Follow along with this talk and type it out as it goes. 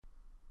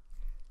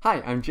Hi,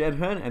 I'm Jed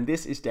Hearn, and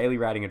this is Daily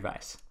Writing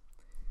Advice.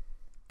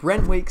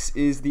 Brent Weeks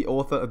is the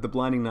author of The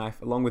Blinding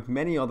Knife, along with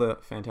many other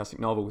fantastic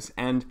novels,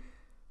 and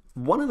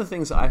one of the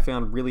things that I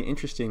found really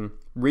interesting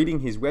reading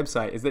his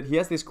website is that he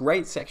has this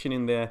great section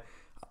in there,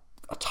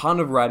 a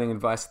ton of writing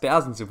advice,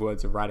 thousands of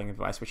words of writing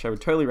advice, which I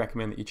would totally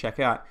recommend that you check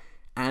out.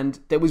 And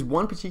there was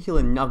one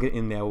particular nugget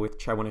in there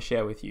which I want to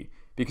share with you,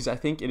 because I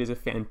think it is a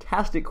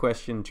fantastic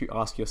question to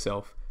ask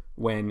yourself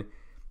when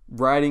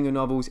writing your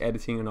novels,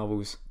 editing your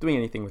novels, doing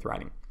anything with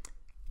writing.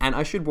 And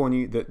I should warn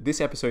you that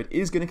this episode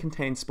is going to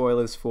contain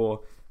spoilers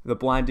for The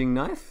Blinding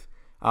Knife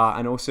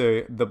and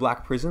also The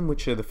Black Prism,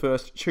 which are the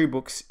first two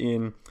books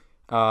in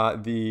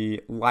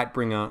the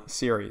Lightbringer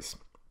series.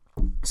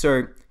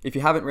 So if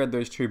you haven't read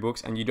those two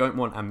books and you don't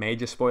want a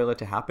major spoiler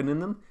to happen in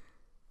them,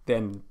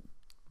 then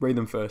read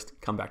them first,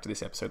 come back to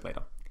this episode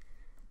later.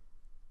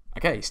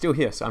 Okay, he's still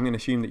here, so I'm going to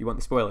assume that you want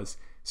the spoilers.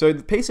 So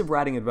the piece of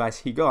writing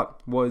advice he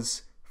got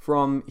was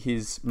from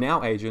his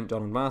now agent,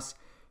 Donald Maas,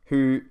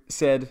 who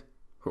said,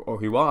 or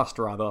who asked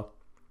rather,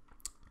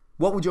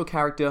 what would your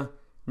character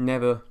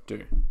never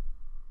do?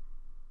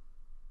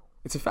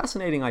 It's a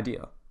fascinating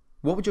idea.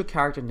 What would your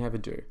character never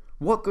do?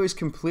 What goes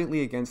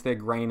completely against their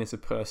grain as a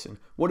person?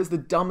 What is the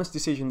dumbest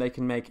decision they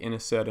can make in a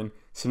certain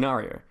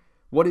scenario?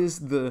 What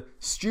is the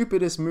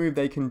stupidest move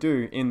they can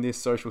do in this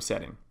social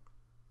setting?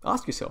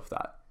 Ask yourself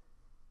that.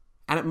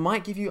 And it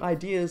might give you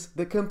ideas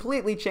that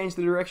completely change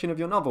the direction of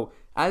your novel,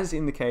 as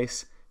in the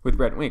case with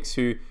Brent Weeks,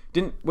 who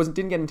didn't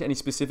get into any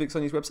specifics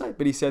on his website,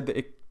 but he said that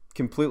it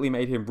completely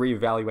made him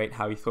reevaluate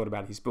how he thought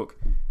about his book.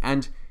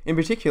 And in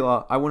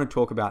particular, I want to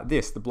talk about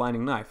this, The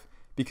Blinding Knife,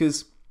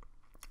 because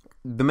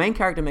the main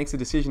character makes a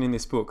decision in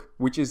this book,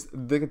 which is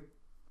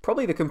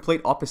probably the complete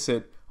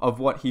opposite of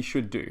what he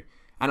should do.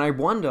 And I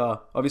wonder,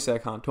 obviously I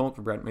can't talk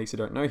for Brent Weeks, I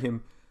don't know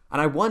him,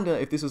 and I wonder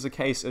if this was a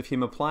case of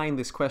him applying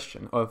this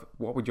question of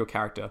what would your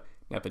character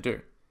never do.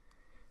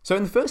 So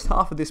in the first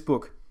half of this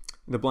book,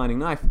 The Blinding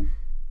Knife,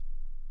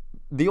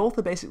 the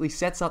author basically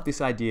sets up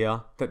this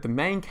idea that the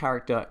main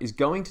character is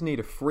going to need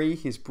to free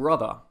his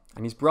brother.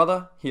 And his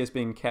brother, he has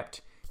been kept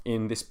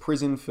in this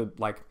prison for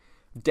like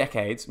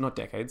decades, not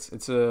decades,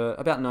 it's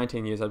about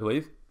 19 years, I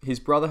believe. His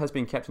brother has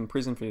been kept in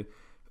prison for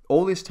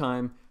all this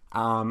time,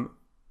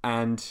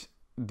 and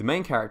the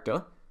main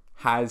character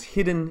has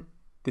hidden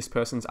this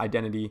person's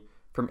identity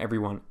from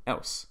everyone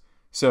else.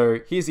 So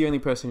he's the only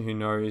person who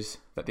knows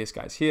that this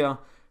guy's here,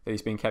 that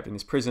he's been kept in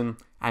this prison,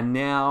 and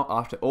now,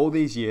 after all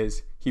these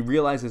years, he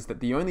realizes that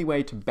the only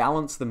way to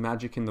balance the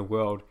magic in the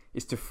world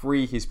is to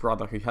free his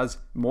brother, who has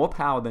more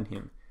power than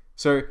him.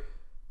 So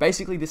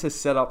basically this is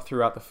set up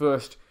throughout the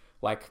first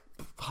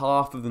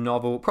half of the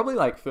novel, probably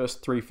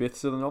first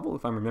 3/5 of the novel,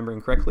 if I'm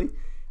remembering correctly.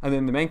 And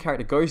then the main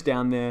character goes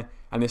down there,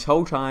 and this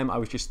whole time I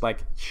was just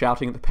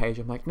shouting at the page,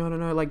 I'm like, no,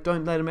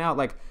 don't let him out,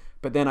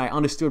 but then I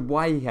understood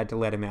why he had to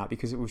let him out,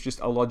 because it was just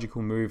a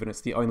logical move, and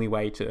it's the only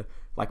way to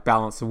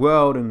balance the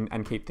world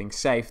and keep things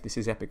safe. This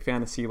is epic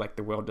fantasy,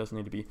 the world doesn't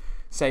need to be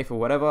safe or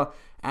whatever.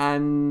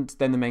 And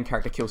then the main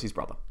character kills his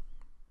brother.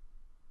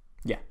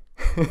 Yeah.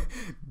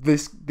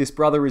 This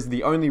brother is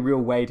the only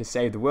real way to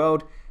save the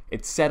world.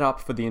 It's set up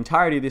for the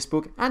entirety of this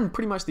book, and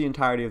pretty much the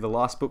entirety of the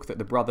last book, that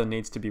the brother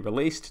needs to be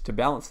released to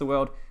balance the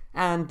world,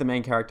 and the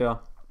main character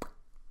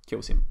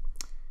kills him.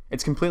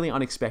 It's completely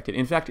unexpected.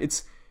 In fact,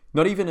 it's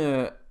not even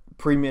a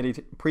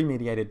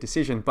premeditated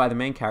decision by the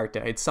main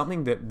character. It's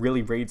something that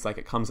really reads like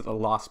it comes at the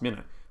last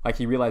minute.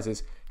 He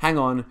realizes, hang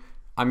on,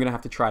 I'm going to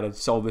have to try to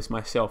solve this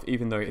myself,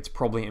 even though it's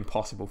probably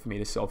impossible for me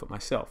to solve it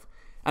myself.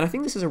 And I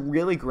think this is a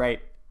really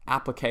great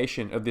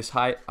application of this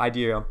high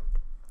idea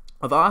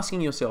of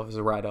asking yourself as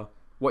a writer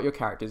what your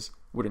characters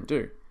wouldn't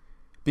do.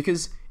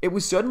 Because it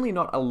was certainly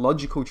not a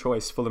logical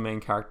choice for the main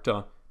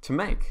character to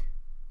make.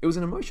 It was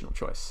an emotional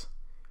choice.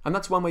 And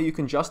that's one way you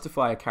can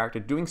justify a character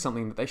doing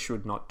something that they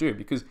should not do,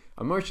 because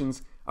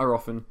emotions are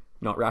often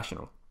not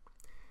rational.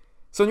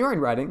 So in your own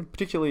writing,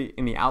 particularly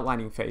in the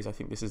outlining phase, I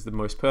think this is the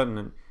most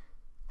pertinent,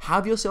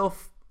 have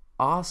yourself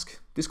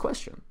ask this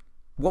question.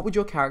 What would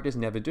your characters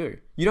never do?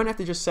 You don't have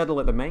to just settle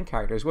at the main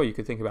character as well. You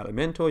could think about the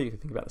mentor, you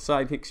could think about the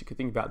sidekicks, you could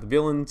think about the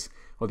villains,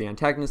 or the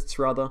antagonists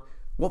rather.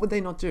 What would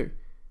they not do?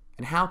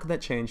 And how could that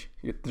change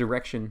the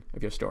direction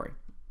of your story?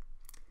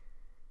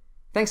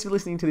 Thanks for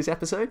listening to this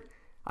episode.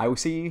 I will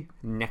see you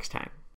next time.